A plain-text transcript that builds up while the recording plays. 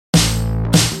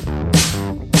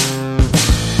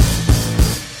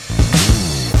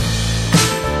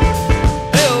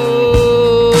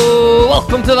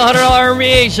to the $100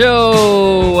 MBA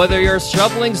Show. Whether you're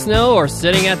shoveling snow or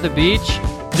sitting at the beach,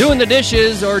 doing the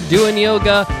dishes or doing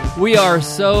yoga, we are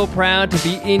so proud to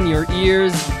be in your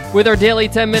ears with our daily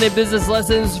 10-minute business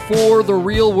lessons for the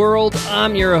real world.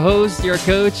 I'm your host, your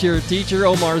coach, your teacher,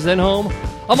 Omar Zenhom.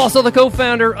 I'm also the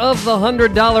co-founder of the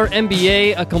 $100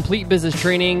 MBA, a complete business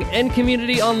training and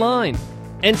community online.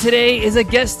 And today is a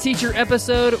guest teacher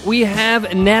episode. We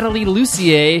have Nathalie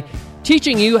Lussier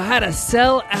teaching you how to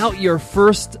sell out your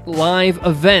first live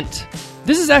event.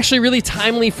 This is actually really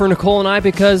timely for Nicole and I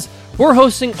because we're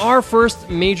hosting our first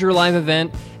major live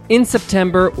event in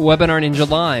September, Webinar Ninja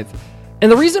Live.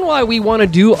 And the reason why we want to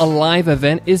do a live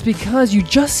event is because you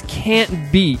just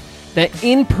can't beat that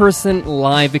in-person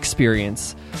live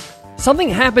experience. Something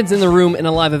happens in the room in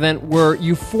a live event where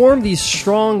you form these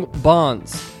strong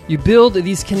bonds. You build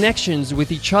these connections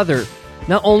with each other,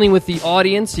 not only with the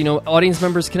audience, audience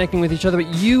members connecting with each other,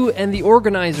 but you and the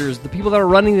organizers, the people that are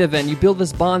running the event. You build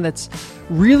this bond that's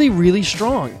really, really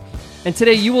strong. And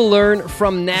today you will learn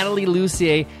from Nathalie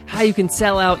Lussier how you can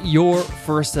sell out your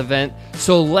first event.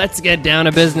 So let's get down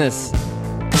to business.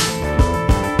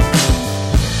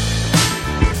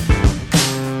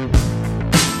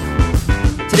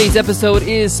 Today's episode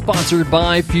is sponsored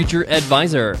by Future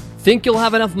Advisor. Think you'll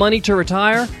have enough money to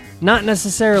retire? Not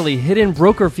necessarily. Hidden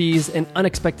broker fees and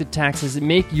unexpected taxes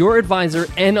make your advisor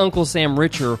and Uncle Sam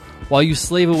richer while you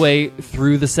slave away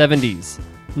through the 70s.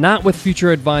 Not with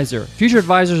Future Advisor. Future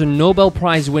Advisor is a Nobel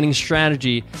Prize winning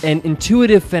strategy, and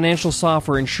intuitive financial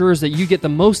software ensures that you get the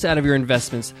most out of your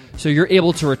investments so you're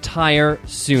able to retire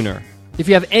sooner. If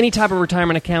you have any type of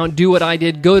retirement account, do what I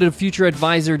did. Go to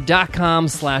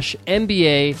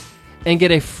futureadvisor.com/MBA and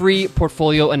get a free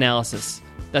portfolio analysis.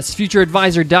 That's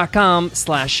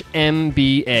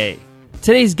futureadvisor.com/MBA.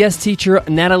 Today's guest teacher,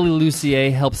 Nathalie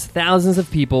Lussier, helps thousands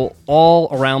of people all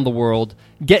around the world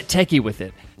get techie with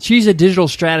it. She's a digital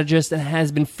strategist and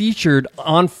has been featured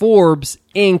on Forbes,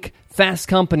 Inc., Fast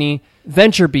Company,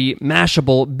 VentureBeat,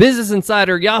 Mashable, Business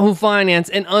Insider, Yahoo Finance,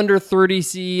 and Under 30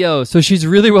 CEO. So she's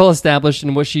really well established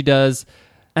in what she does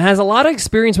and has a lot of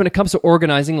experience when it comes to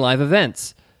organizing live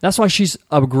events. That's why she's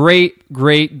a great,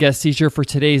 great guest teacher for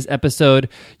today's episode.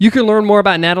 You can learn more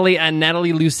about Nathalie at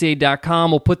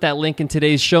nathalielussier.com. We'll put that link in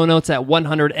today's show notes at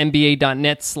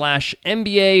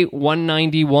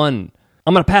 100mba.net/MBA191.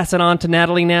 I'm going to pass it on to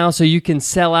Nathalie now so you can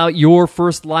sell out your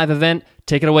first live event.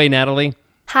 Take it away, Nathalie.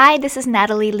 Hi, this is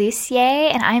Nathalie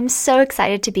Lussier, and I'm so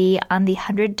excited to be on the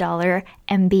 $100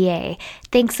 MBA.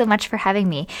 Thanks so much for having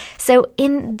me. So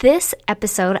in this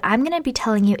episode, I'm going to be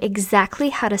telling you exactly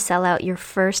how to sell out your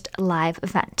first live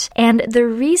event. And the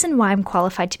reason why I'm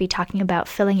qualified to be talking about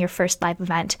filling your first live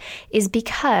event is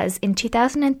because in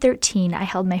 2013, I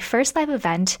held my first live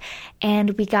event,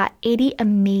 and we got 80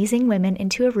 amazing women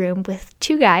into a room with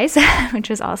 2 guys, which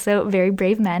was also very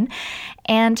brave men.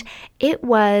 And it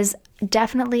was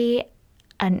definitely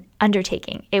an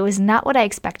undertaking. It was not what I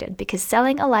expected because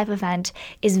selling a live event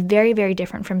is very, very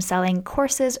different from selling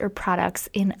courses or products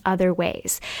in other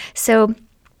ways. So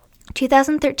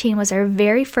 2013 was our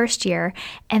very first year,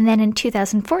 and then in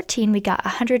 2014, we got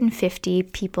 150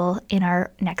 people in our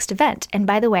next event. And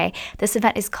by the way, this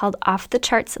event is called Off the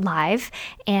Charts Live,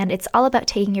 and it's all about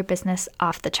taking your business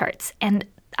off the charts. And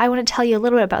I want to tell you a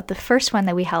little bit about the first one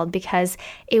that we held because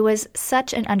it was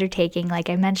such an undertaking, like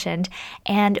I mentioned,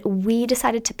 and we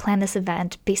decided to plan this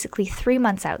event basically 3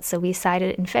 months out. So we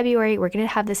decided in February, we're going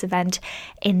to have this event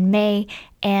in May,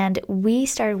 and we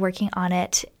started working on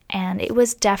it. And it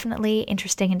was definitely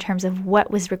interesting in terms of what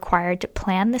was required to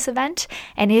plan this event.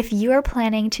 And if you are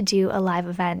planning to do a live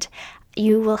event,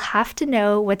 you will have to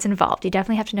know what's involved. You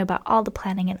definitely have to know about all the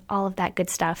planning and all of that good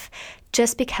stuff,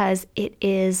 just because it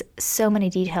is so many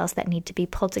details that need to be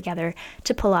pulled together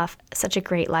to pull off such a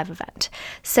great live event.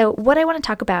 So what I want to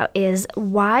talk about is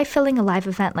why filling a live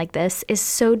event like this is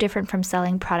so different from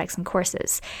selling products and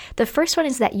courses. The first one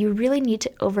is that you really need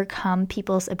to overcome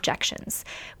people's objections.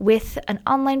 With an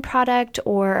online product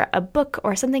or a book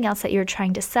or something else that you're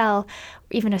trying to sell, or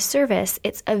even a service,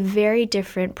 it's a very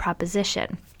different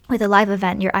proposition. With a live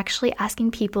event, you're actually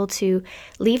asking people to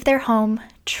leave their home,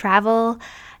 travel,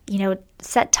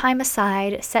 set time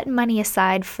aside, set money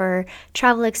aside for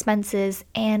travel expenses,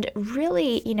 and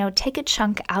really, take a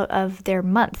chunk out of their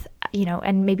month,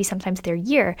 and maybe sometimes their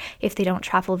year if they don't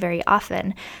travel very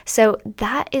often. So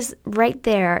that is right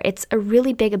there. It's a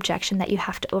really big objection that you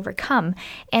have to overcome.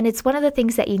 And it's one of the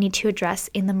things that you need to address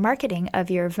in the marketing of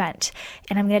your event.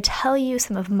 And I'm going to tell you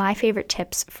some of my favorite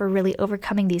tips for really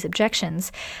overcoming these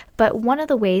objections. But one of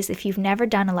the ways, if you've never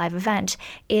done a live event,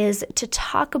 is to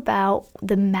talk about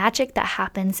the magic that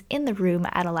happens in the room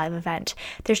at a live event.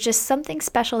 There's just something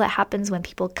special that happens when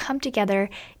people come together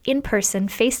in person,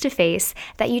 face to face,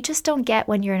 that you just don't get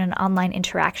when you're in an online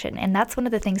interaction. And that's one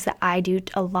of the things that I do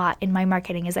a lot in my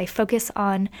marketing, is I focus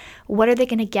on what are they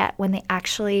going to get when they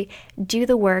actually do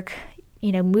the work,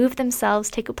 move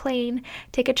themselves, take a plane,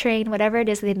 take a train, whatever it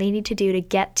is that they need to do to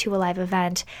get to a live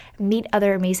event, meet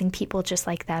other amazing people just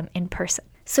like them in person.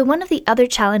 So one of the other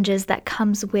challenges that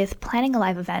comes with planning a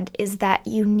live event is that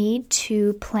you need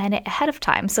to plan it ahead of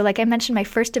time. So like I mentioned, my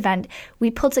first event,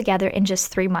 we pulled together in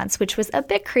just 3 months, which was a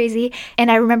bit crazy.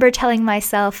 And I remember telling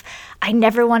myself, I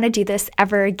never want to do this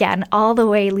ever again, all the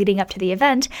way leading up to the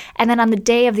event. And then on the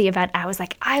day of the event, I was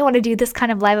like, I want to do this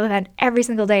kind of live event every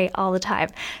single day, all the time.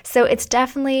 So it's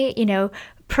definitely,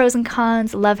 pros and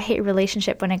cons, love-hate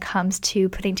relationship when it comes to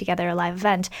putting together a live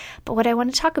event. But what I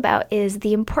want to talk about is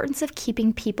the importance of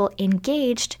keeping people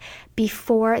engaged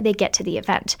before they get to the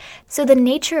event. So the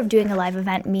nature of doing a live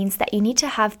event means that you need to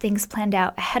have things planned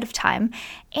out ahead of time,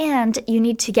 and you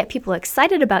need to get people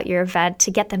excited about your event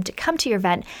to get them to come to your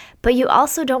event, but you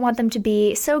also don't want them to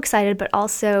be so excited but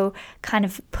also kind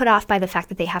of put off by the fact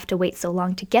that they have to wait so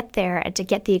long to get there and to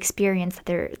get the experience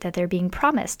that they're being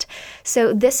promised.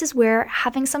 So this is where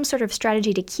having some sort of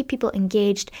strategy to keep people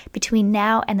engaged between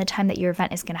now and the time that your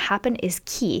event is going to happen is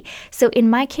key. So in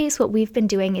my case, what we've been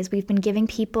doing is we've been giving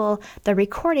people the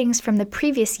recordings from the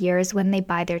previous years when they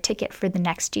buy their ticket for the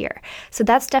next year. So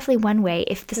that's definitely one way.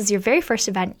 If this is your very first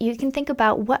event, you can think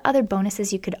about what other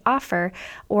bonuses you could offer,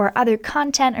 or other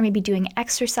content, or maybe doing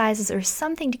exercises or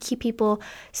something to keep people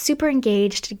super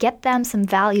engaged, to get them some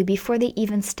value before they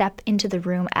even step into the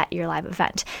room at your live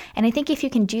event. And I think if you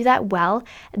can do that well,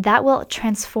 that will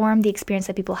transform the experience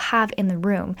that people have in the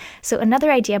room. So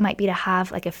another idea might be to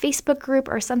have like a Facebook group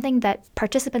or something that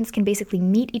participants can basically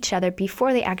meet each other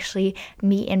before they actually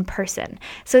meet in person.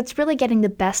 So it's really getting the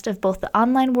best of both the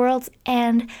online worlds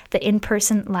and the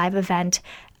in-person live event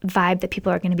vibe that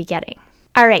people are going to be getting.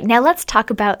 All right, now let's talk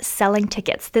about selling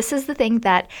tickets. This is the thing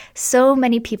that so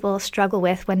many people struggle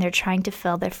with when they're trying to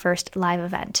fill their first live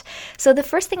event. So the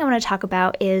first thing I want to talk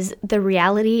about is the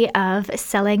reality of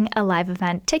selling a live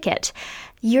event ticket.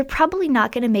 You're probably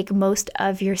not going to make most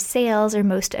of your sales or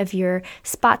most of your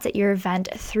spots at your event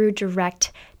through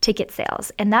direct ticket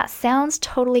sales. And that sounds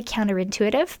totally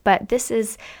counterintuitive, but this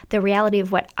is the reality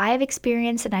of what I've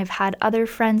experienced, and I've had other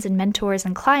friends and mentors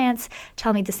and clients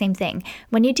tell me the same thing.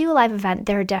 When you do a live event,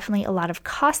 there are definitely a lot of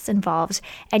costs involved,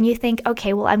 and you think,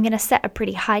 okay, well, I'm going to set a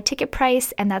pretty high ticket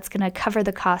price, and that's going to cover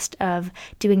the cost of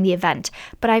doing the event.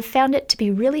 But I've found it to be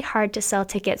really hard to sell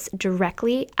tickets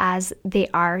directly as they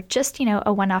are just,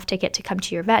 a one-off ticket to come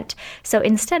to your event. So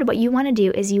instead, what you want to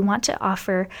do is you want to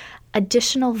offer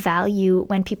additional value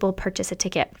when people purchase a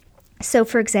ticket. So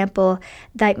for example,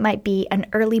 that might be an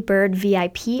early bird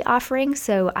VIP offering.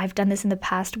 So I've done this in the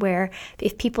past where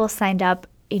if people signed up,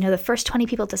 the first 20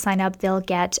 people to sign up, they'll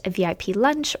get a VIP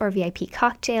lunch or VIP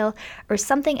cocktail or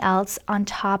something else on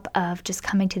top of just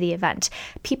coming to the event.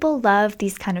 People love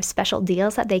these kind of special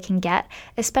deals that they can get,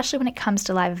 especially when it comes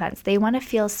to live events. They want to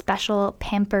feel special,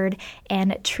 pampered,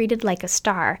 and treated like a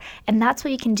star. And that's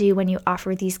what you can do when you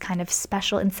offer these kind of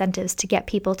special incentives to get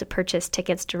people to purchase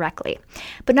tickets directly.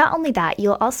 But not only that,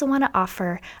 you'll also want to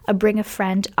offer a bring a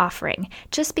friend offering,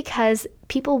 just because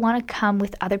people want to come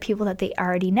with other people that they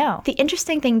already know. The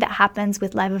interesting thing that happens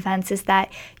with live events is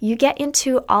that you get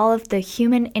into all of the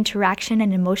human interaction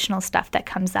and emotional stuff that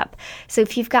comes up. So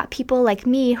if you've got people like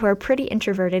me who are pretty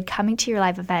introverted coming to your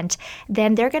live event,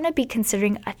 then they're going to be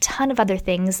considering a ton of other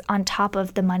things on top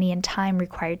of the money and time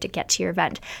required to get to your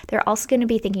event. They're also going to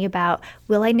be thinking about,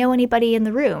 will I know anybody in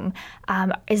the room?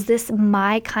 Is this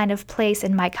my kind of place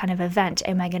and my kind of event?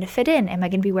 Am I going to fit in? Am I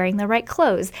going to be wearing the right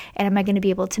clothes? And am I going to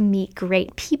be able to meet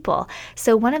great people?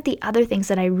 So one of the other things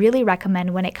that I really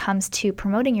recommend when it comes to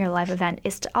promoting your live event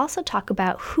is to also talk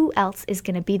about who else is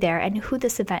going to be there and who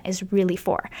this event is really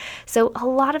for. So a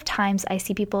lot of times I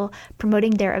see people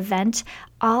promoting their event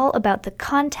all about the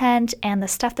content and the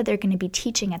stuff that they're going to be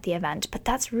teaching at the event, but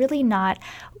that's really not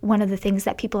one of the things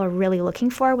that people are really looking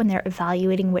for when they're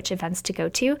evaluating which events to go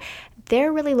to.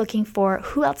 They're really looking for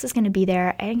who else is going to be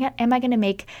there, and am I going to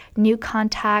make new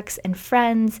contacts and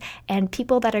friends and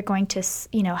people that are going to,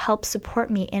 help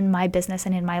support me in my business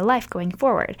and in my life going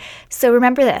forward. So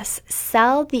remember this,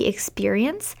 sell the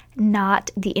experience, not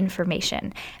the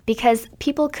information, because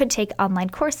people could take online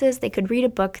courses, they could read a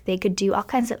book, they could do all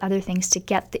kinds of other things to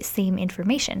get the same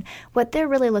information. What they're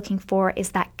really looking for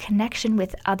is that connection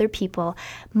with other people,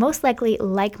 most likely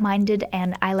like-minded,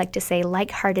 and I like to say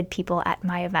like-hearted people at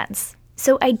my events.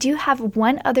 So I do have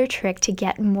one other trick to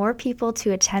get more people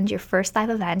to attend your first live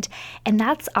event, and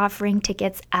that's offering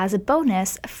tickets as a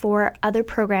bonus for other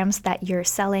programs that you're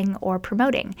selling or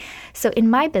promoting. So in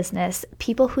my business,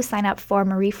 people who sign up for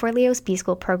Marie Forleo's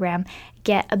B-School program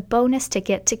get a bonus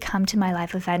ticket to come to my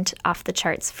live event off the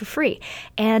charts for free.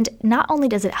 And not only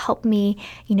does it help me,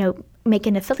 make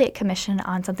an affiliate commission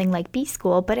on something like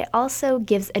B-School, but it also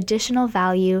gives additional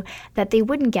value that they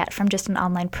wouldn't get from just an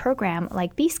online program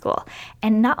like B-School.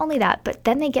 And not only that, but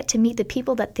then they get to meet the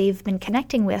people that they've been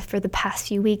connecting with for the past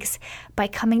few weeks by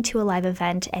coming to a live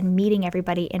event and meeting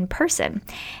everybody in person.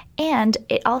 And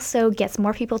it also gets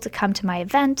more people to come to my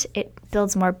event. It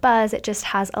builds more buzz. It just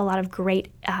has a lot of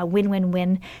great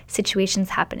win-win-win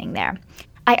situations happening there.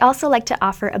 I also like to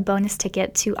offer a bonus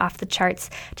ticket to Off the Charts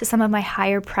to some of my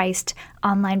higher priced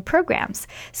online programs.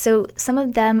 So some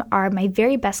of them are my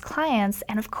very best clients,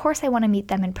 and of course I want to meet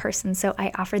them in person, so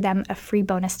I offer them a free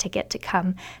bonus ticket to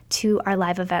come to our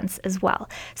live events as well.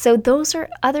 So those are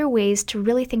other ways to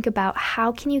really think about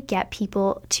how can you get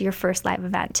people to your first live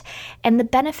event. And the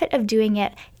benefit of doing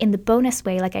it in the bonus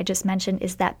way, like I just mentioned,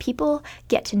 is that people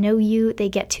get to know you, they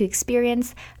get to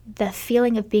experience the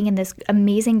feeling of being in this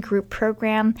amazing group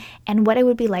program and what it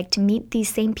would be like to meet these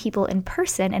same people in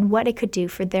person and what it could do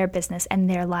for their business and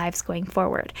their lives going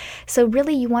forward. So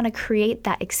really you want to create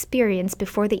that experience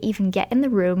before they even get in the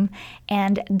room,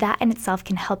 and that in itself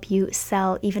can help you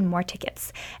sell even more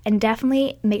tickets. And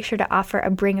definitely make sure to offer a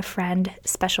bring a friend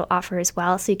special offer as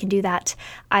well. So you can do that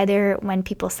either when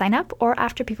people sign up or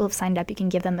after people have signed up. You can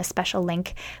give them a special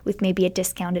link with maybe a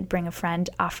discounted bring a friend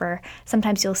offer.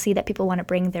 Sometimes you'll see that people want to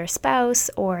bring their spouse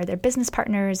or their business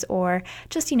partners or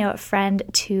just, a friend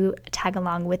to tag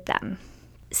along with them.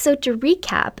 So to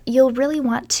recap, you'll really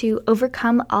want to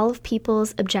overcome all of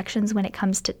people's objections when it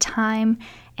comes to time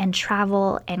and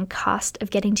travel and cost of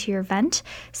getting to your event.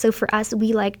 So for us,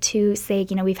 we like to say,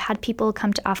 we've had people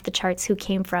come to Off the Charts who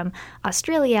came from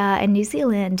Australia and New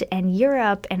Zealand and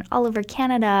Europe and all over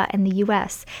Canada and the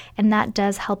US, and that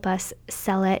does help us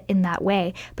sell it in that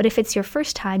way. But if it's your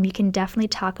first time, you can definitely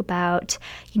talk about,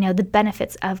 the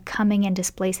benefits of coming and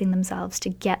displacing themselves to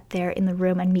get there in the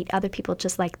room and meet other people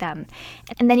just like them.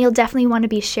 And then you'll definitely want to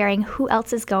be sharing who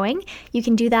else is going. You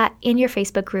can do that in your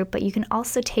Facebook group, but you can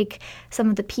also take some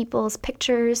of the people's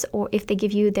pictures, or if they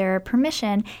give you their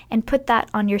permission, and put that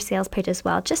on your sales page as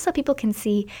well, just so people can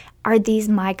see, are these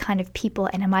my kind of people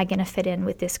and am I going to fit in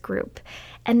with this group?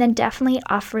 And then definitely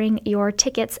offering your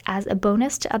tickets as a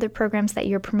bonus to other programs that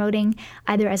you're promoting,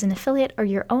 either as an affiliate or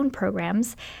your own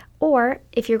programs. Or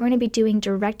if you're going to be doing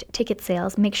direct ticket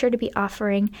sales, make sure to be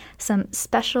offering some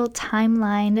special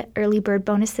timeline early bird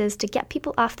bonuses to get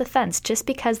people off the fence. Just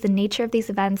because the nature of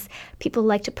these events, people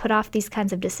like to put off these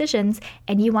kinds of decisions,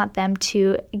 and you want them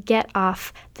to get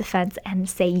off the fence and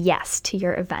say yes to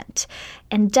your event.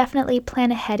 And definitely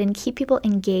plan ahead and keep people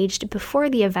engaged before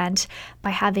the event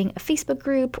by having a Facebook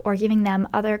group or giving them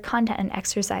other content and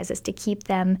exercises to keep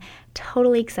them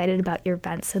totally excited about your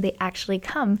event so they actually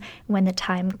come when the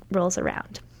time rolls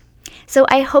around. So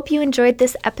I hope you enjoyed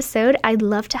this episode. I'd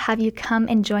love to have you come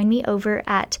and join me over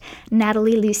at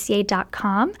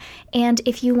NathalieLussier.com. And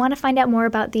if you want to find out more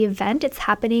about the event, it's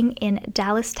happening in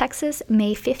Dallas, Texas,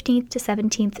 May 15th to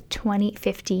 17th,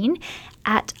 2015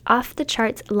 at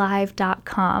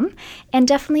offthechartslive.com. And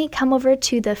definitely come over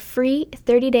to the free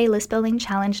 30-day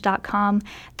listbuildingchallenge.com.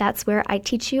 That's where I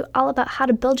teach you all about how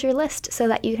to build your list so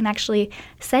that you can actually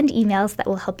send emails that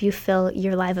will help you fill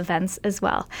your live events as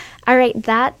well. All right,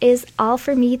 that is all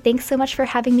for me. Thanks so much for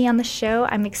having me on the show.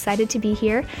 I'm excited to be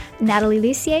here. Nathalie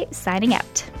Lussier signing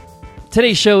out.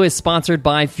 Today's show is sponsored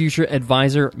by Future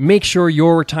Advisor. Make sure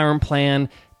your retirement plan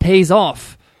pays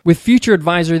off. With Future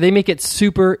Advisor, they make it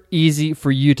super easy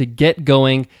for you to get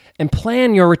going and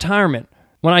plan your retirement.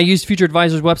 When I used Future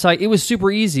Advisor's website, it was super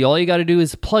easy. All you got to do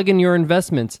is plug in your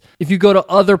investments. If you go to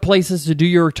other places to do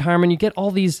your retirement, you get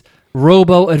all these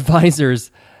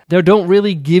robo-advisors that don't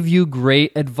really give you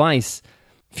great advice.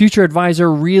 Future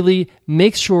Advisor really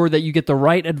makes sure that you get the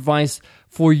right advice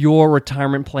for your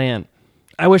retirement plan.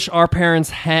 I wish our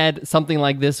parents had something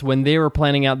like this when they were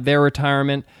planning out their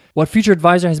retirement. What Future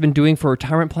Advisor has been doing for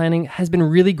retirement planning has been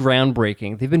really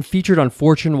groundbreaking. They've been featured on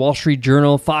Fortune, Wall Street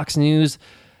Journal, Fox News,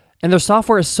 and their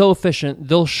software is so efficient,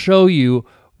 they'll show you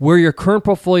where your current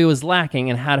portfolio is lacking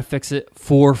and how to fix it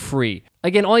for free.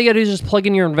 Again, all you gotta do is just plug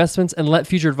in your investments and let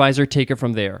Future Advisor take it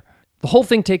from there. The whole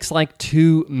thing takes like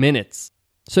 2 minutes.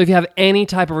 So if you have any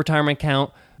type of retirement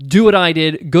account, do what I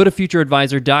did. Go to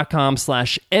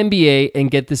futureadvisor.com/MBA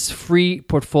and get this free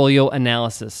portfolio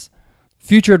analysis.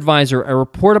 Future Advisor, a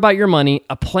report about your money,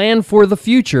 a plan for the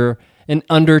future in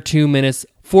under 2 minutes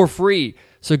for free.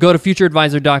 So go to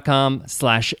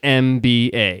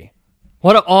futureadvisor.com/MBA.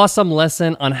 What an awesome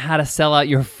lesson on how to sell out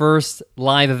your first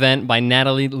live event by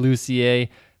Nathalie Lussier.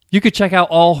 You could check out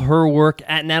all her work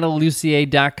at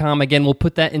natalielussier.com. Again, we'll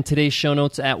put that in today's show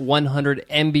notes at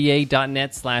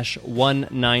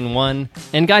 100mba.net/191.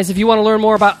 And guys, if you want to learn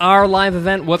more about our live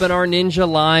event, Webinar Ninja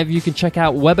Live, you can check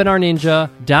out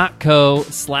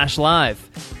webinarninja.co/live.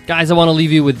 Guys, I want to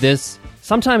leave you with this.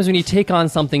 Sometimes when you take on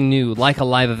something new, like a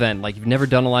live event, like you've never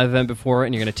done a live event before,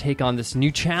 and you're going to take on this new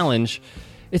challenge,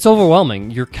 it's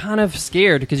overwhelming. You're kind of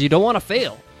scared because you don't want to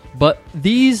fail. But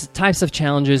these types of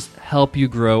challenges help you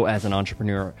grow as an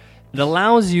entrepreneur. It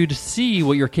allows you to see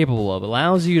what you're capable of. It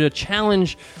allows you to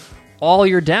challenge all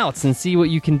your doubts and see what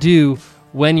you can do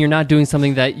when you're not doing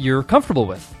something that you're comfortable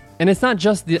with. And it's not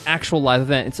just the actual live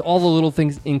event. It's all the little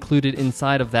things included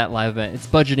inside of that live event. It's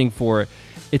budgeting for it.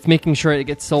 It's making sure it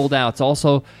gets sold out. It's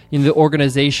also the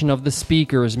organization of the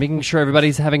speakers, making sure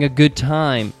everybody's having a good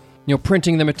time,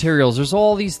 printing the materials. There's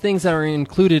all these things that are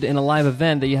included in a live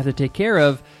event that you have to take care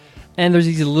of. And there's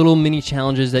these little mini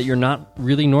challenges that you're not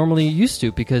really normally used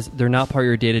to because they're not part of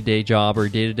your day-to-day job or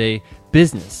day-to-day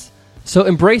business. So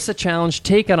embrace a challenge,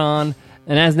 take it on,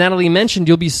 and as Nathalie mentioned,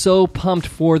 you'll be so pumped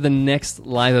for the next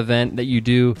live event that you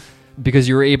do because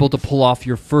you were able to pull off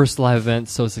your first live event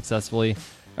so successfully.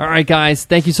 All right, guys,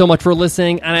 thank you so much for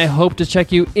listening, and I hope to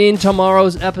check you in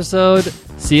tomorrow's episode.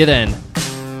 See you then.